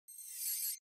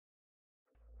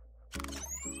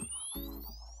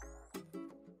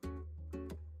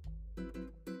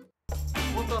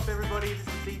What's up everybody, this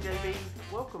is DJB.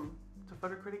 Welcome to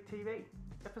Photo Critic TV,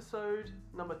 episode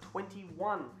number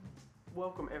 21.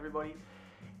 Welcome everybody.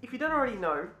 If you don't already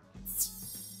know,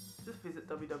 just visit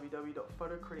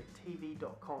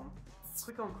www.photocritictv.com,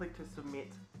 click on click to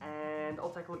submit, and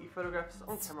I'll take a look at your photographs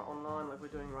on camera online like we're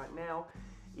doing right now.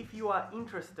 If you are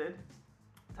interested,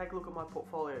 take a look at my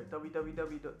portfolio,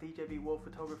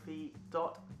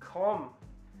 www.djbworldphotography.com.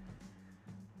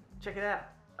 Check it out.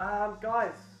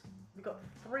 Guys, we've got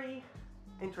 3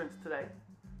 entrants today,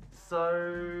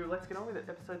 so let's get on with it.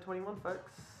 Episode 21,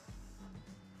 folks.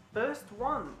 First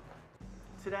one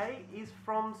today is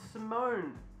from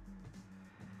Simone.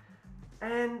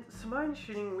 And Simone's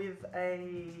shooting with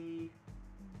a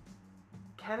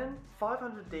Canon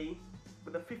 500D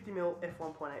with a 50mm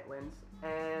f1.8 lens,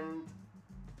 and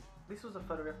this was a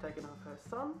photograph taken of her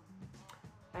son,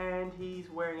 and he's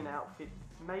wearing an outfit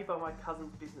made by my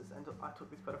cousin's business, and I took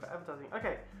this photo for advertising.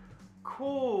 Okay,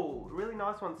 cool, really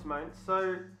nice one, Simone.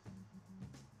 So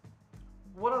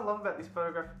what I love about this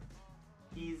photograph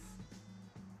is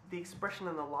the expression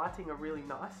and the lighting are really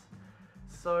nice.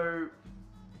 So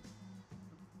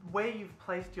where you've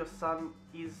placed your son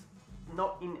is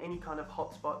not in any kind of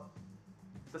hot spot.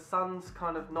 The sun's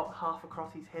kind of not half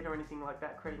across his head or anything like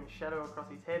that, creating a shadow across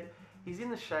his head. He's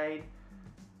in the shade.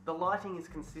 The lighting is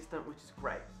consistent, which is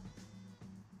great.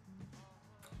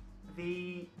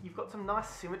 You've got some nice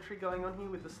symmetry going on here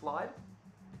with the slide.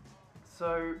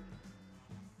 So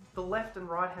the left and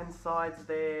right hand sides,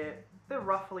 they're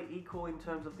roughly equal in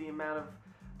terms of the amount of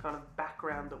kind of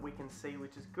background that we can see,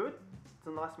 which is good. It's a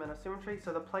nice amount of symmetry.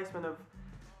 So the placement of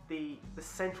the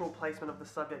central placement of the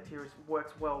subject here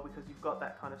works well because you've got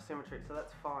that kind of symmetry, so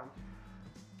that's fine.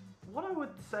 What I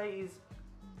would say is,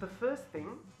 the first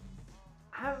thing,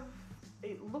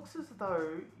 it looks as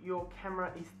though your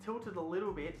camera is tilted a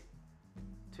little bit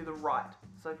to the right.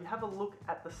 So if you have a look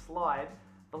at the slide,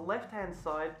 the left hand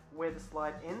side where the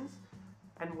slide ends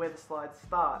and where the slide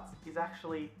starts is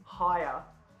actually higher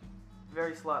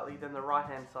very slightly than the right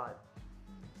hand side.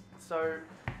 So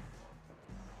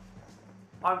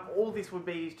all this would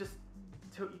be is just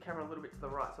tilt your camera a little bit to the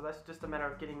right. So that's just a matter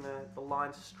of getting the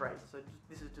lines straight. So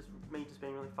this is just me just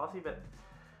being really fussy, but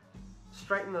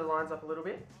straighten the lines up a little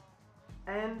bit.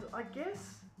 And I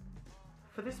guess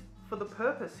for the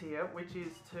purpose here, which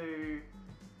is to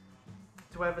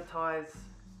advertise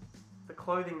the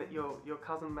clothing that your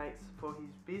cousin makes for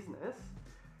his business,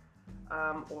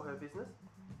 or her business,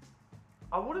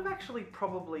 I would have actually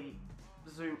probably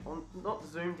not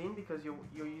zoomed in because you're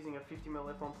using a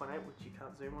 50mm f1.8, which you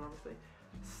can't zoom on obviously,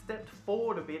 stepped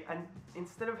forward a bit, and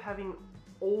instead of having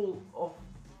all of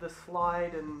the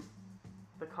slide and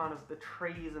the kind of the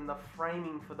trees and the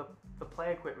framing for the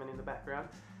play equipment in the background,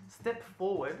 stepped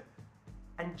forward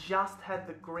and just had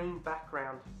the green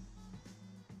background.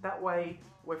 That way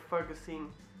we're focusing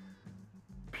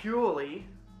purely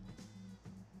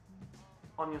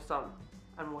on your son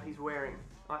and what he's wearing.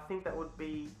 I think that would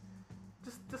be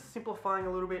just simplifying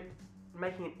a little bit,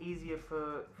 making it easier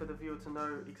for the viewer to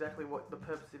know exactly what the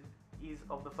purpose is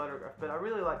of the photograph. But I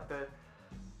really like the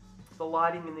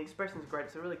lighting and the expression is great.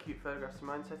 It's a really cute photograph,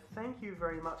 Simone, so thank you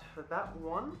very much for that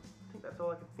one. I think that's all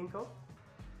I can think of.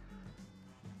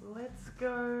 Let's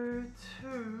go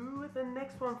to the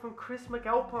next one from Chris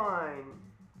McAlpine.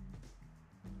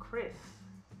 Chris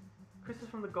is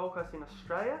from the Gold Coast in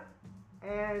Australia,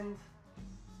 and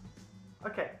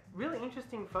okay, really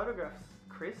interesting photographs,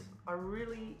 Chris. I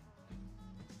really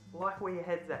like where your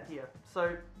head's at here.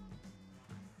 So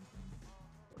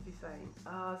what's he saying?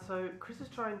 So Chris is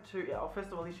trying to,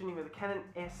 first of all, he's shooting with a Canon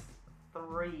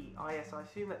S3 IS. I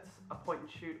assume that's a point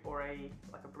and shoot or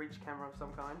like a bridge camera of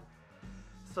some kind.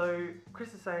 So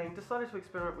Chris is saying, decided to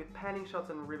experiment with panning shots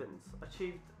and ribbons,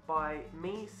 achieved by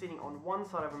me sitting on one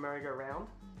side of a merry-go-round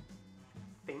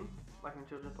thing, like in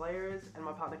children's play areas, and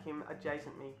my partner Kim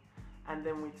adjacent me, and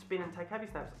then we'd spin and take happy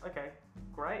snaps. Okay,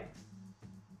 great.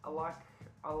 I like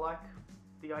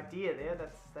the idea there.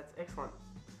 That's excellent.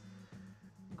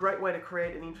 Great way to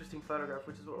create an interesting photograph,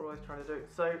 which is what we're always trying to do.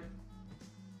 So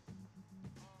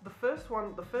the first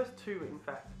 2 in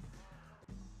fact,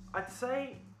 I'd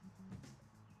say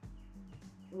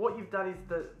what you've done is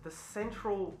the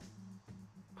central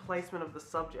placement of the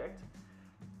subject.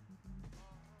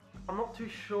 I'm not too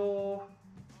sure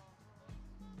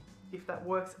if that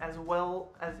works as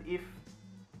well as if,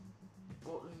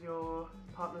 what was your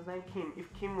partner's name? Kim.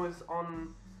 If Kim was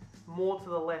on more to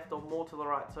the left or more to the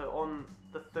right, so on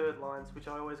the third lines, which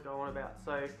I always go on about.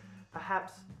 So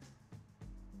perhaps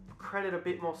credit a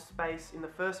bit more space in the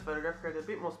first photograph, credit a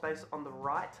bit more space on the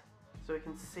right, so we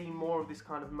can see more of this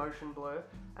kind of motion blur,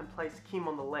 and place Kim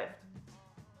on the left.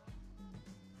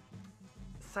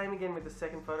 Same again with the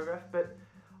second photograph, but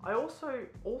all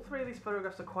three of these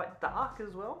photographs are quite dark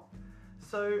as well.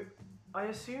 So I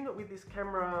assume that with this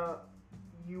camera,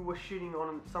 you were shooting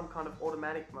on some kind of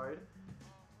automatic mode.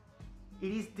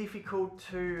 It is difficult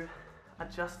to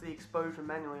adjust the exposure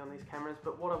manually on these cameras,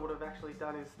 but what I would have actually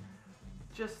done is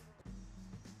just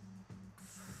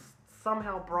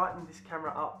somehow brighten this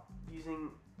camera up using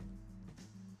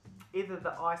either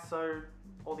the ISO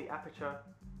or the aperture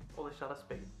or the shutter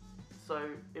speed. So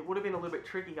it would have been a little bit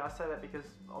tricky. I say that because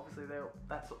obviously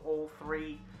that's all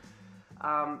three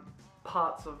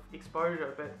parts of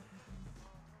exposure, but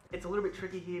it's a little bit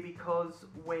tricky here because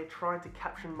we're trying to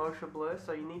capture motion blur,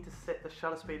 so you need to set the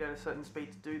shutter speed at a certain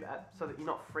speed to do that so that you're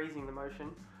not freezing the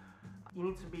motion. You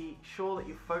need to be sure that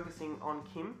you're focusing on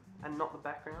Kim and not the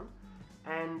background,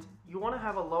 and you want to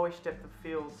have a lowish depth of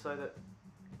field so that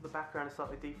the background is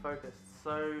slightly defocused.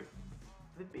 So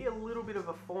there'd be a little bit of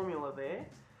a formula there,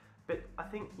 but I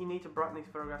think you need to brighten these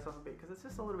photographs up a bit because it's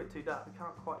just a little bit too dark. We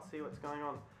can't quite see what's going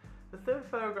on. The third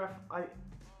photograph, I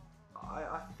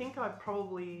think I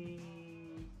probably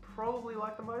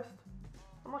like the most.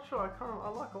 I'm not sure. I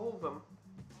like all of them.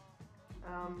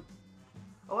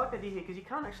 I like the idea here because you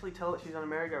can't actually tell that she's on a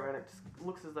merry-go-round. It just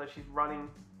looks as though she's running.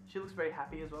 She looks very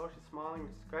happy as well. She's smiling,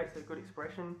 which is great. So good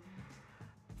expression.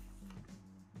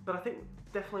 But I think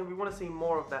definitely we want to see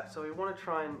more of that. So we want to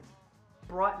try and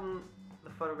brighten the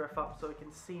photograph up so we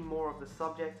can see more of the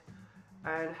subject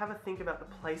and have a think about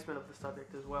the placement of the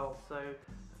subject as well. So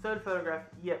the third photograph,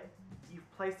 yep, you've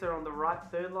placed her on the right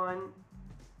third line,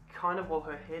 kind of while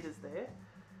her head is there.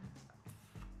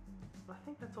 I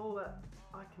think that's all that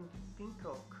I can think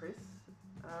of, Chris.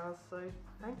 So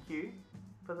thank you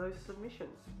for those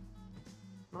submissions.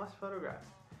 Nice photographs.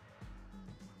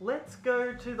 Let's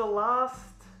go to the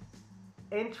last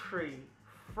entry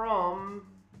from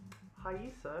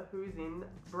Raissa, who is in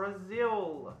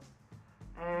Brazil.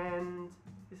 And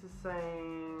this is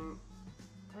saying,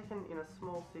 taken in a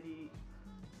small city,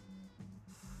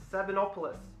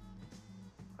 Sabinopolis.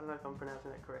 I don't know if I'm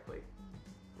pronouncing that correctly,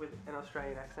 with an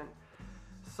Australian accent.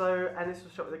 So, and this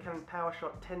was shot with a Canon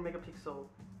PowerShot 10 megapixel.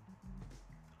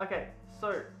 Okay,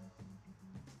 so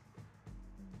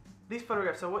this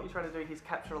photograph, so what you're trying to do here is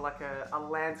capture like a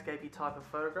landscapey type of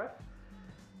photograph,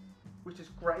 which is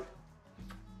great.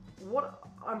 What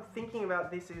I'm thinking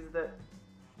about this is that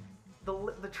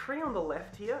the tree on the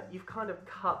left here, you've kind of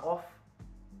cut off,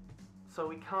 so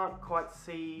we can't quite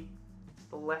see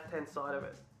the left-hand side of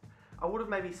it. I would have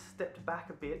maybe stepped back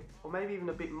a bit, or maybe even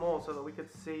a bit more, so that we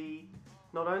could see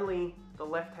not only the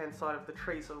left-hand side of the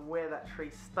tree, so where that tree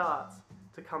starts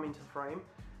to come into frame,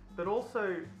 but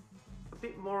also a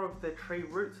bit more of the tree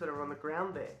roots that are on the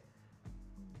ground there.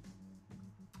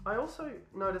 I also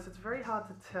notice it's very hard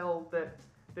to tell that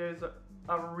there's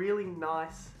some really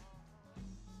nice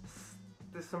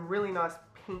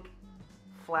pink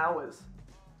flowers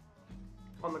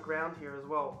on the ground here as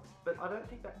well. But I don't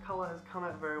think that colour has come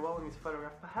out very well in this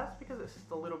photograph, perhaps because it's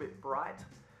just a little bit bright.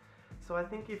 So I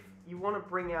think if you want to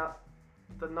bring out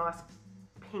the nice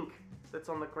pink that's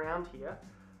on the ground here,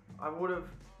 I would have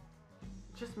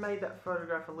just made that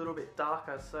photograph a little bit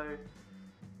darker. So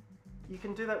you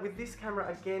can do that with this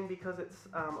camera again because it's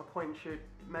a point and shoot.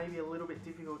 It may be a little bit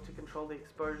difficult to control the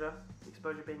exposure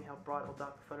being how bright or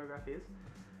dark the photograph is.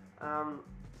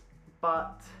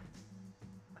 But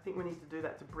I think we need to do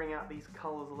that to bring out these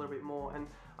colours a little bit more. And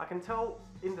I can tell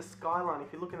in the skyline,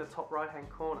 if you look in the top right hand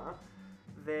corner,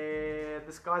 the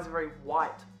skies are very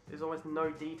white. There's almost no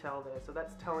detail there, so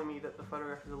that's telling me that the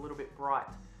photograph is a little bit bright.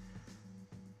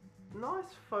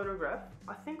 Nice photograph.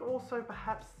 I think also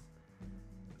perhaps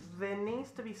there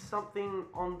needs to be something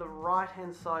on the right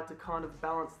hand side to kind of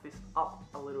balance this up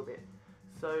a little bit.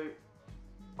 So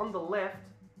on the left,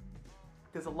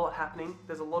 there's a lot happening.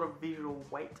 There's a lot of visual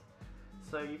weight.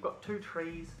 So you've got two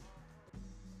trees,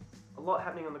 a lot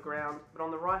happening on the ground, but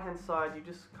on the right hand side you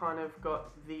just kind of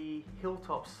got the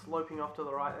hilltops sloping off to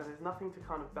the right, and there's nothing to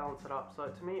kind of balance it up. So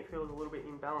to me it feels a little bit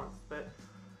imbalanced, but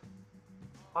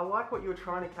I like what you were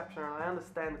trying to capture, and I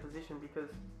understand the position because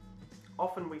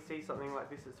often we see something like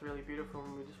this that's really beautiful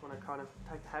and we just want to kind of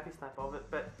take a happy snap of it,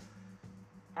 but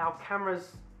our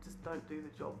cameras just don't do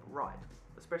the job right,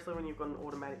 especially when you've got an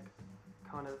automatic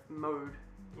kind of mode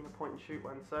in a point and shoot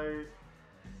one. So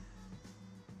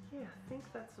yeah, I think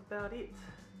that's about it.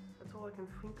 That's all I can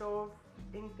think of.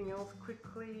 Anything else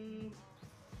quickly?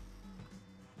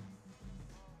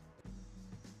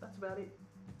 That's about it.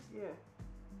 Yeah.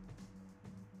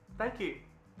 Thank you.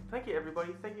 Thank you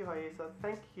everybody. Thank you Raissa.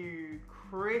 Thank you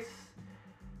Chris.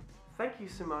 Thank you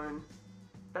Simone.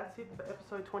 That's it for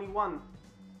episode 21.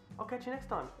 I'll catch you next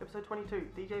time. Episode 22.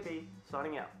 DJB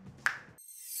signing out.